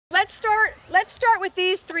let's start with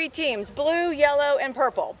these three teams: blue, yellow, and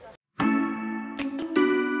purple.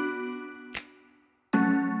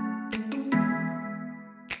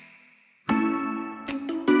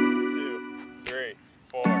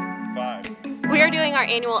 4, 5. We are doing our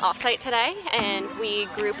annual offsite today, and we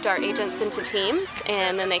grouped our agents into teams,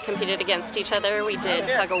 and then they competed against each other. We did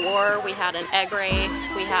tug of war, we had an egg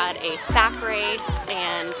race, we had a sack race,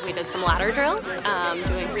 and we did some ladder drills,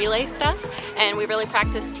 doing relay stuff, and we really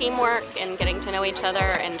practiced teamwork and getting to know each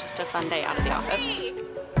other, and just a fun day out of the office. 3,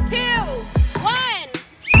 2, 1!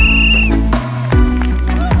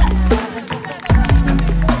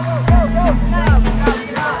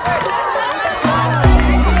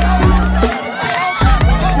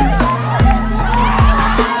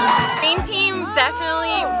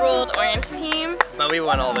 Definitely ruled orange team. But we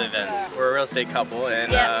won all the events. We're a real estate couple,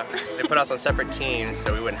 and they put us on separate teams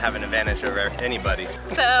so we wouldn't have an advantage over anybody.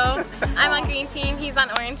 So I'm on green team, he's on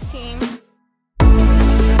orange team.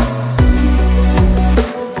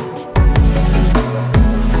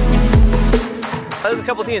 There's a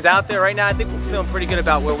couple teams out there right now. I think we're feeling pretty good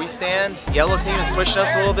about where we stand. Yellow team is pushing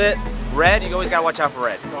us a little bit. Red, you always gotta watch out for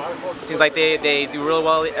red. Seems like they do really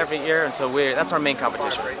well every year, and so that's our main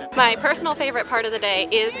competition. My personal favorite part of the day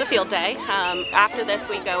is the field day. After this,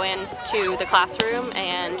 we go into the classroom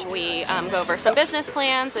and we go over some business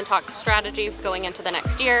plans and talk strategy going into the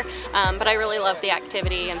next year. But I really love the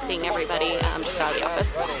activity and seeing everybody just out of the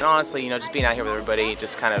office. And honestly, just being out here with everybody,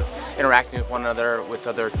 just kind of interacting with one another, with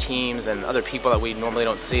other teams and other people that we normally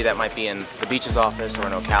don't see that might be in the Beach's office or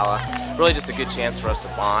in Ocala. Really just a good chance for us to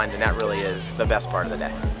bond, and that really is the best part of the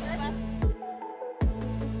day.